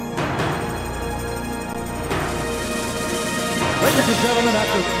Ladies and gentlemen,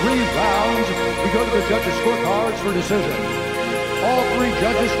 after 3 rounds, we go to the judges' scorecards for decision. All 3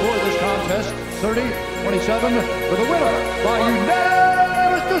 judges score this contest 30-27 for the winner by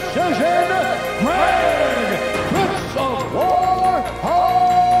unanimous decision, Greg Prince of War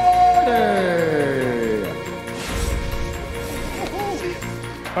Hardy.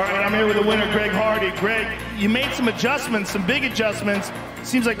 All right, I'm here with the winner, Greg Hardy. Greg, you made some adjustments, some big adjustments.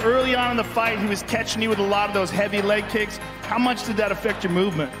 Seems like early on in the fight, he was catching you with a lot of those heavy leg kicks. How much did that affect your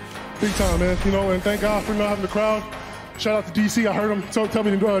movement? Big time, man. You know, and thank God for not having the crowd. Shout out to DC. I heard him tell me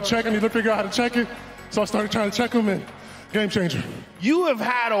to check. I need to figure out how to check it. So I started trying to check him, and game changer. You have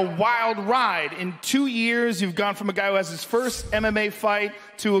had a wild ride. In 2 years, you've gone from a guy who has his first MMA fight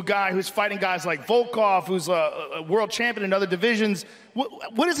to a guy who's fighting guys like Volkov, who's a world champion in other divisions.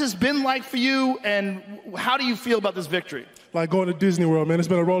 What has this been like for you, and how do you feel about this victory? Like going to Disney World, man. It's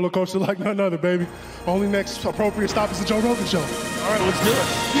been a roller coaster like none other, baby. Only next appropriate stop is the Joe Rogan Show. All right, let's do it.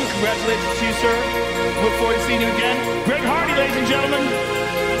 Congratulations to you, sir. Look forward to seeing you again. Greg Hardy, ladies and gentlemen.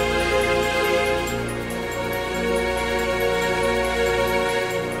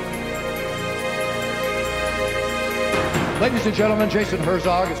 Ladies and gentlemen, Jason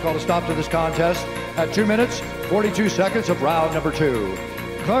Herzog has called a stop to this contest at 2 minutes, 42 seconds of round number 2.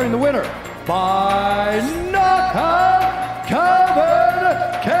 Declaring the winner by knockout,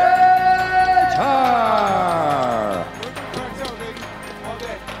 Calvin Kattar.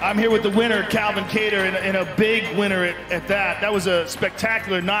 I'm here with the winner, Calvin Kattar, and a big winner at that. That was a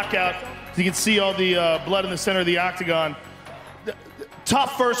spectacular knockout. You can see all the blood in the center of the octagon.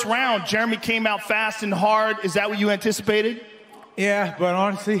 Tough first round. Jeremy came out fast and hard. Is that what you anticipated? Yeah, but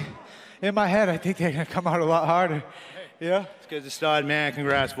honestly, in my head, I think they're going to come out a lot harder. Yeah? It's good to start, man.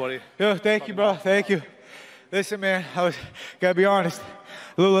 Congrats, buddy. Yo, thank you, bro. Thank you. Listen, man, gotta be honest,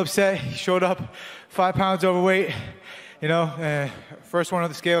 a little upset. He showed up 5 pounds overweight. You know, first one on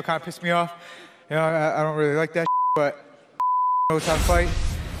the scale kind of pissed me off. You know, I don't really like that, but knows how to fight.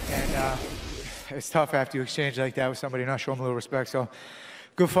 And it's tough after you exchange like that with somebody, not show them a little respect. So,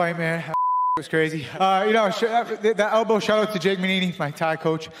 good fight, man. It was crazy. You know, that elbow, shout out to Jake Manini, my Thai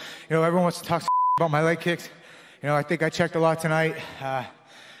coach. You know, everyone wants to talk about my leg kicks. You know, I think I checked a lot tonight.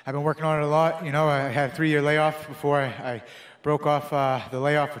 I've been working on it a lot. You know, I had a 3-year layoff before I broke off the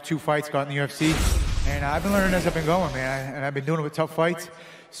layoff for 2 fights, got in the UFC. And I've been learning as I've been going, man. And I've been doing it with tough fights.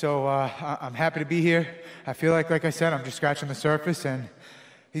 So I'm happy to be here. I feel like I said, I'm just scratching the surface. And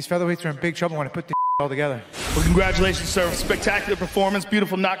these featherweights are in big trouble when I put the all together. Well, congratulations, sir. Spectacular performance,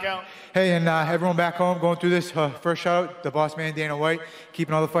 beautiful knockout. Hey, and everyone back home going through this, first shout out, the boss man, Dana White,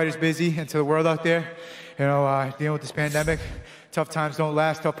 keeping all the fighters busy and to the world out there. You know, dealing with this pandemic. Tough times don't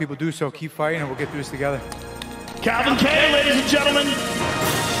last, tough people do, so keep fighting and we'll get through this together. Calvin Kattar, ladies and gentlemen.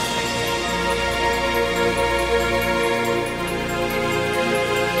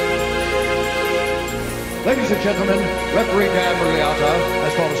 Ladies and gentlemen, referee Dan Murrieta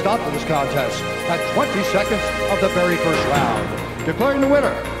has called a stop to this contest at 20 seconds of the very first round. Declaring the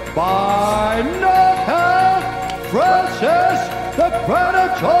winner by knockout, Francis the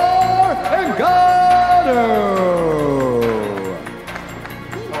Predator Ngannou.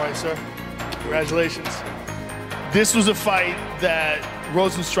 All right, sir. Congratulations. This was a fight that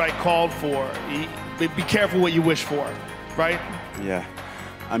Rozenstruik called for. Be careful what you wish for, right? Yeah.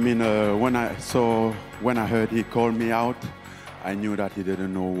 I mean, when I heard he called me out, I knew that he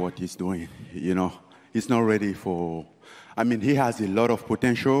didn't know what he's doing. You know, he's not ready for. I mean, he has a lot of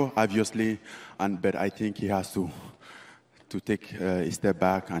potential, obviously, but I think he has to take a step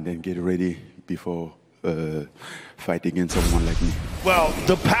back and then get ready before fight against someone like me. Well,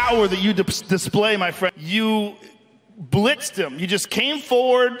 the power that you display, my friend, you blitzed him. You just came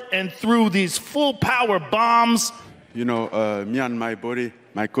forward and threw these full power bombs. You know, me and my buddy,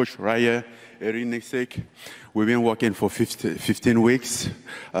 my coach Raya Erinisek, we've been working for 15 weeks,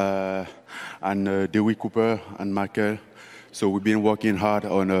 and Dewey Cooper and Michael. So we've been working hard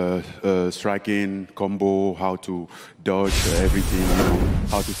on striking, combo, how to dodge everything, you know,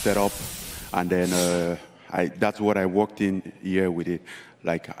 how to set up. And then that's what I worked in here with it.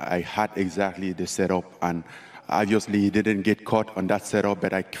 Like, I had exactly the setup, and obviously he didn't get caught on that setup,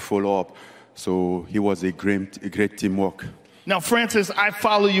 but I follow up. So he was a great teamwork. Now, Francis, I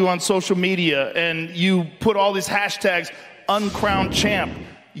follow you on social media, and you put all these hashtags, uncrowned champ.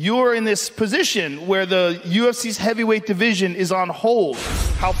 You're in this position where the UFC's heavyweight division is on hold.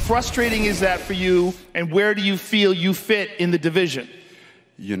 How frustrating is that for you, and where do you feel you fit in the division?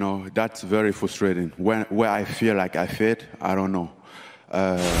 You know, that's very frustrating. Where I feel like I fit, I don't know.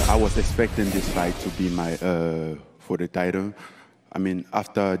 I was expecting this fight to be my for the title. I mean,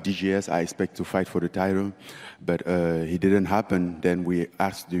 after DGS, I expect to fight for the title, but it didn't happen. Then we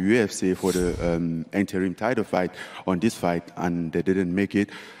asked the UFC for the interim title fight on this fight, and they didn't make it.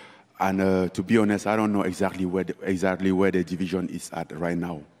 And to be honest, I don't know exactly where the division is at right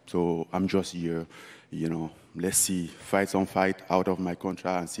now. So I'm just here, you know, let's see, fight on fight out of my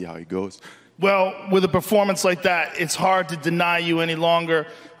contract and see how it goes. Well, with a performance like that, it's hard to deny you any longer.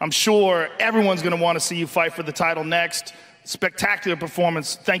 I'm sure everyone's going to want to see you fight for the title next. Spectacular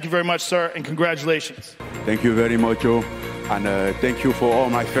performance. Thank you very much, sir, and congratulations. Thank you very much, Joe. And thank you for all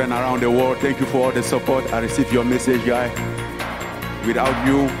my friends around the world. Thank you for all the support. I received your message, guy. Without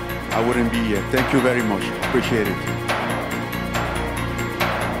you, I wouldn't be here. Thank you very much. Appreciate it.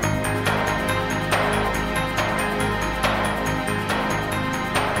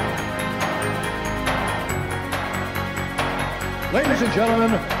 Ladies and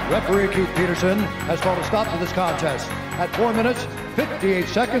gentlemen, referee Keith Peterson has called a stop to this contest at 4 minutes, 58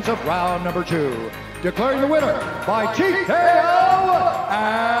 seconds of round number 2. Declaring the winner by TKO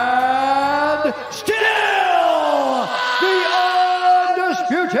and still the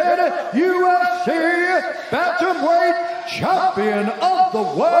undisputed UFC bantamweight champion of the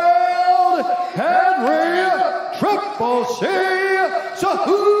world, Henry Triple C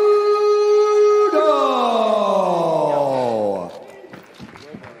Cejudo.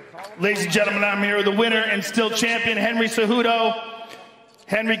 Ladies and gentlemen, I'm here with the winner and still champion, Henry Cejudo.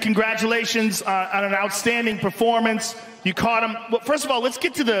 Henry, congratulations on an outstanding performance. You caught him. Well, first of all, let's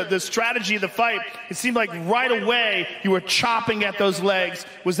get to the strategy of the fight. It seemed like right away you were chopping at those legs.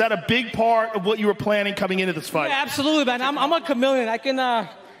 Was that a big part of what you were planning coming into this fight? Yeah, absolutely, man. I'm a chameleon. I can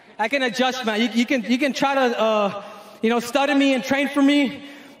adjust, man. You can try to study me and train for me,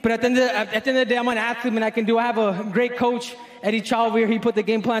 but at the end of the day, I'm an athlete, and I have a great coach, Eddie Chalvier. He put the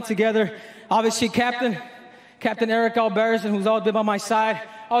game plan together. Obviously, Captain Eric Albertson, who's always been by my side.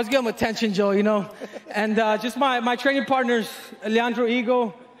 I always give him attention, Joe, you know. And just my training partners, Leandro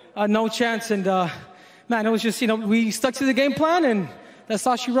Ego, no chance. And man, it was just, we stuck to the game plan, and that's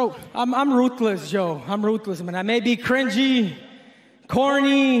all she wrote. I'm ruthless, Joe. I'm ruthless, man. I may be cringy,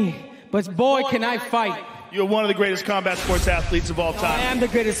 corny, but boy, can I fight. You're one of the greatest combat sports athletes of all time. I am the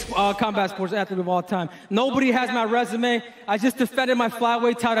greatest combat sports athlete of all time. Nobody has my resume. I just defended my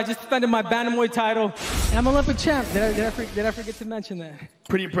flyweight title. I just defended my bantamweight title. And I'm an Olympic champ. Did I forget to mention that?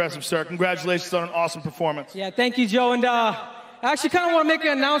 Pretty impressive, sir. Congratulations on an awesome performance. Yeah, thank you, Joe. And I actually kind of want to make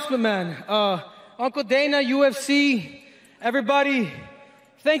an announcement, man. Uncle Dana, UFC, everybody,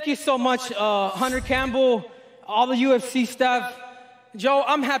 thank you so much. Hunter Campbell, all the UFC staff. Joe,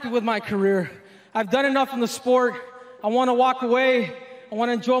 I'm happy with my career. I've done enough in the sport. I want to walk away. I want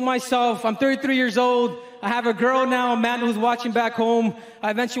to enjoy myself. I'm 33 years old. I have a girl now, Amanda, who's watching back home.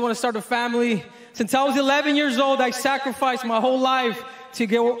 I eventually want to start a family. Since I was 11 years old, I sacrificed my whole life to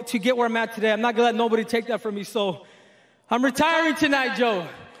get where I'm at today. I'm not going to let nobody take that from me. So I'm retiring tonight, Joe.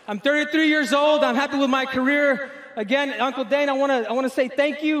 I'm 33 years old. I'm happy with my career. Again, Uncle Dane, I want to say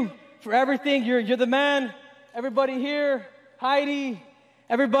thank you for everything. You're the man. Everybody here, Heidi,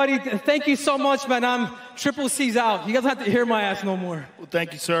 everybody, thank you so much, man. I'm Triple C's out. You guys don't have to hear my ass no more. Well,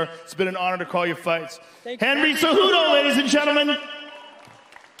 thank you, sir. It's been an honor to call your fights. Henry Cejudo, ladies and gentlemen.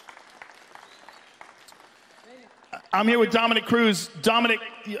 I'm here with Dominick Cruz. Dominick,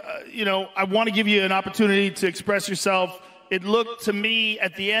 I want to give you an opportunity to express yourself. It looked to me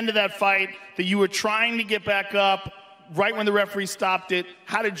at the end of that fight that you were trying to get back up right when the referee stopped it.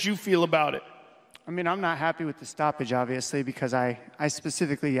 How did you feel about it? I mean, I'm not happy with the stoppage, obviously, because I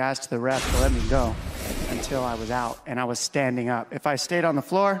specifically asked the ref to let me go until I was out and I was standing up. If I stayed on the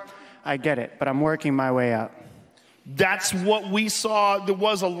floor, I get it, but I'm working my way up. That's what we saw. There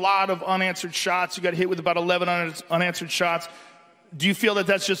was a lot of unanswered shots. You got hit with about 11 unanswered shots. Do you feel that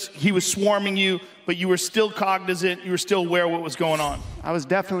that's just he was swarming you, but you were still cognizant, you were still aware of what was going on? I was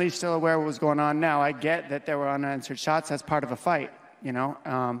definitely still aware of what was going on. Now, I get that there were unanswered shots. That's part of a fight.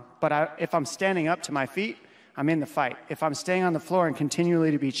 But if I'm standing up to my feet, I'm in the fight. If I'm staying on the floor and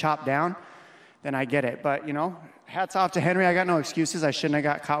continually to be chopped down, then I get it. But, hats off to Henry. I got no excuses. I shouldn't have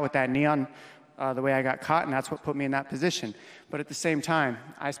got caught with that knee on the way I got caught, and that's what put me in that position. But at the same time,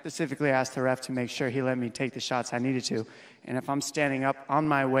 I specifically asked the ref to make sure he let me take the shots I needed to. And if I'm standing up on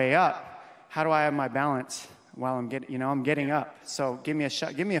my way up, how do I have my balance while I'm getting up? So give me a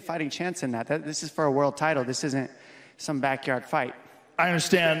shot. Give me a fighting chance in that. This is for a world title. This isn't some backyard fight. I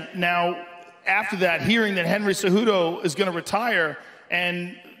understand. Now, after that, hearing that Henry Cejudo is going to retire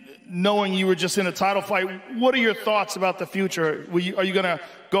and knowing you were just in a title fight, what are your thoughts about the future? Are you going to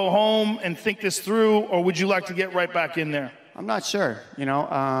go home and think this through, or would you like to get right back in there? I'm not sure.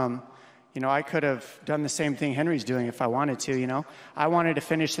 You know, I could have done the same thing Henry's doing if I wanted to, you know. I wanted to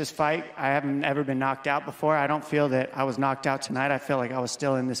finish this fight. I haven't ever been knocked out before. I don't feel that I was knocked out tonight. I feel like I was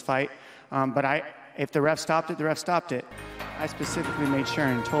still in this fight. But if the ref stopped it, the ref stopped it. I specifically made sure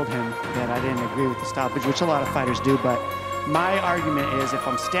and told him that I didn't agree with the stoppage, which a lot of fighters do. But my argument is if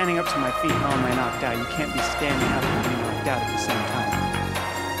I'm standing up to my feet, how am I knocked out? You can't be standing up and being knocked out at the same time.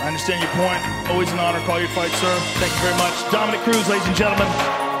 I understand your point. Always an honor to call your fight, sir. Thank you very much. Dominick Cruz, ladies and gentlemen.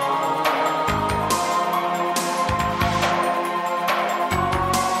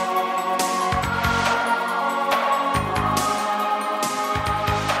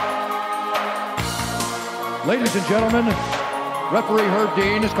 Ladies and gentlemen, referee Herb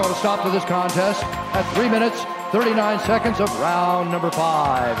Dean has called a stop to this contest at 3 minutes, 39 seconds of round number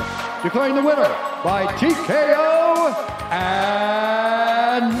 5. Declaring the winner by TKO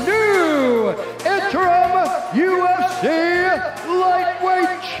and new interim UFC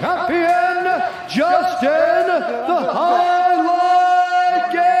lightweight champion, Justin the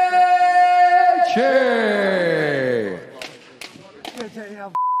Highlight Gaethje.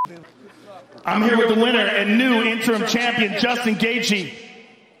 I'm here with the winner and new interim champion, Justin Gaethje.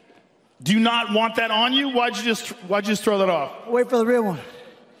 Do you not want that on you? Why'd you just throw that off? Wait for the real one.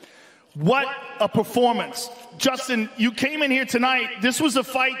 What a performance. Justin, you came in here tonight. This was a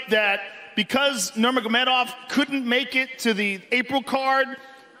fight that, because Nurmagomedov couldn't make it to the April card,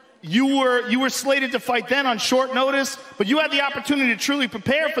 you were slated to fight then on short notice, but you had the opportunity to truly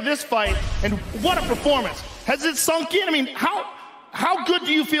prepare for this fight, and what a performance. Has it sunk in? I mean, how good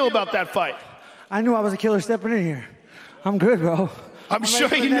do you feel about that fight? I knew I was a killer stepping in here. I'm good, bro. I'm sure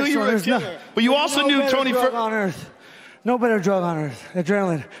you knew you were a killer. But you also knew Tony Ferguson. On earth. No better drug on earth.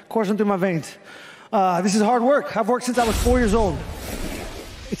 Adrenaline coursing through my veins. This is hard work. I've worked since I was 4 years old.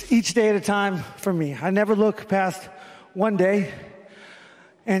 It's each day at a time for me. I never look past one day,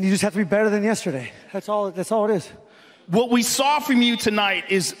 and you just have to be better than yesterday. That's all it is. What we saw from you tonight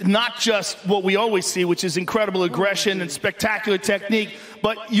is not just what we always see, which is incredible aggression and spectacular technique,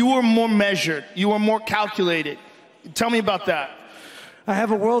 but you were more measured. You were more calculated. Tell me about that. I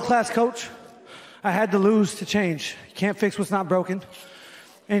have a world-class coach. I had to lose to change. You can't fix what's not broken.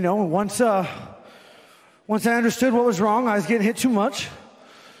 And, you know, once I understood what was wrong, I was getting hit too much.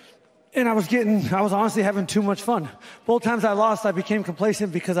 And I was honestly having too much fun. Both times I lost, I became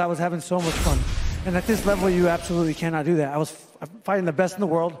complacent because I was having so much fun. And at this level, you absolutely cannot do that. I'm fighting the best in the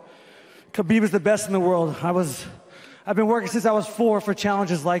world. Khabib is the best in the world. I've been working since I was 4 for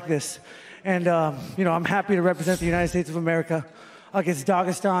challenges like this. And, you know, I'm happy to represent the United States of America against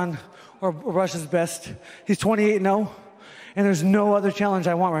Dagestan or Russia's best. He's 28-0, and there's no other challenge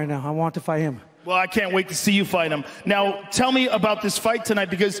I want right now. I want to fight him. Well, I can't wait to see you fight him. Now, tell me about this fight tonight,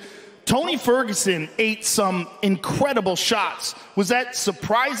 because Tony Ferguson ate some incredible shots. Was that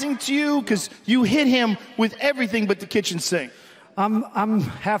surprising to you? Because you hit him with everything but the kitchen sink. I'm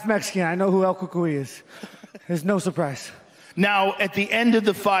half Mexican. I know who El Cucuy is. There's no surprise. Now, at the end of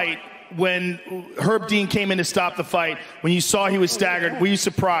the fight, when Herb Dean came in to stop the fight, when you saw he was staggered, were you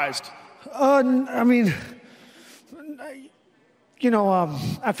surprised? I mean, you know,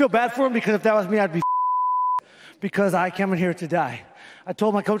 I feel bad for him, because if that was me, I'd be because I came in here to die. I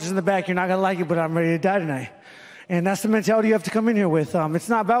told my coaches in the back, you're not going to like it, but I'm ready to die tonight. And that's the mentality you have to come in here with. It's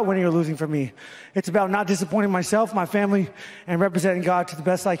not about winning or losing for me. It's about not disappointing myself, my family, and representing God to the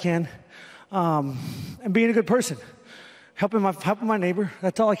best I can, and being a good person. Helping my neighbor.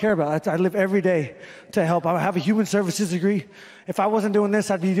 That's all I care about. I live every day to help. I have a human services degree. If I wasn't doing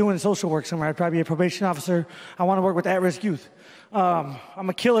this, I'd be doing social work somewhere. I'd probably be a probation officer. I want to work with at-risk youth. I'm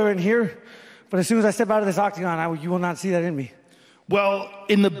a killer in here, but as soon as I step out of this octagon, you will not see that in me. Well,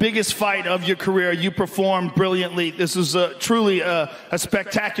 in the biggest fight of your career, you performed brilliantly. This was truly a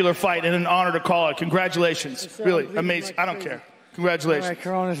spectacular fight and an honor to call it. Congratulations. Really amazing. I don't care. Congratulations. All right,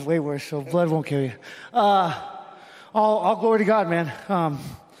 Corona's way worse, so blood won't kill you. All glory to God, man.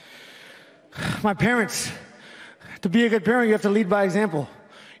 My parents, to be a good parent, you have to lead by example.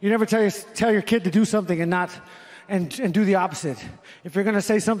 You never tell your kid to do something and do the opposite. If you're going to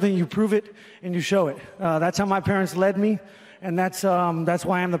say something, you prove it and you show it. That's how my parents led me, and that's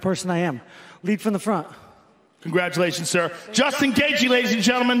why I'm the person I am. Lead from the front. Congratulations, sir. Justin Gaethje, ladies and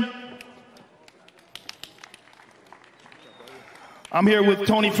gentlemen. I'm here with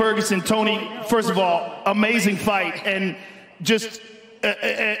Tony Ferguson. Tony, first of all, amazing fight and just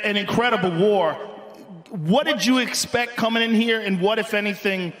an incredible war. What did you expect coming in here, and what, if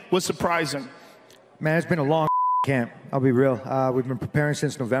anything, was surprising? Man, it's been a long camp. I'll be real. We've been preparing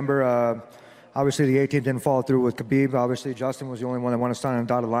since November. Obviously, the 18th didn't follow through with Khabib. Obviously, Justin was the only one that wanted to sign on the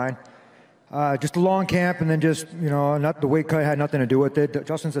dotted line. Just a long camp, and then just, you know, the weight cut had nothing to do with it.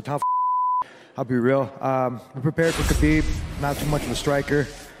 Justin's a tough I'll be real. We're prepared for Khabib. Not too much of a striker.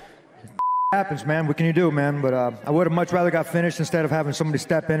 Happens, man. What can you do, man? But I would have much rather got finished instead of having somebody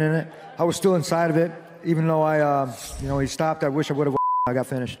step in it. I was still inside of it, even though he stopped. I wish I would have got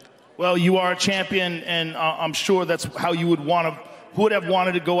finished. Well, you are a champion, and I'm sure that's how you would have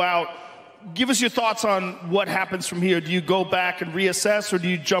wanted to go out. Give us your thoughts on what happens from here. Do you go back and reassess, or do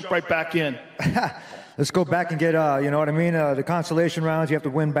you jump right back in? Let's go back and get, you know what I mean? The consolation rounds, you have to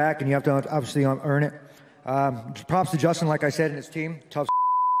win back, and you have to obviously earn it. Props to Justin, like I said, and his team. Tough.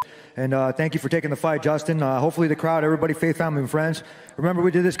 And thank you for taking the fight, Justin. Hopefully the crowd, everybody, faith, family, and friends. Remember,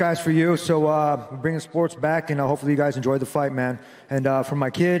 we did this, guys, for you. So we're bringing sports back, and hopefully you guys enjoyed the fight, man. And for my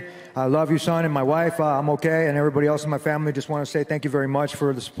kid, I love you, son, and my wife, I'm okay. And everybody else in my family, just want to say thank you very much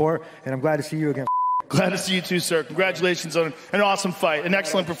for the support. And I'm glad to see you again. Glad to see you too, sir. Congratulations on an awesome fight, an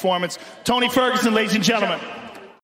excellent performance. Tony Ferguson, ladies and gentlemen.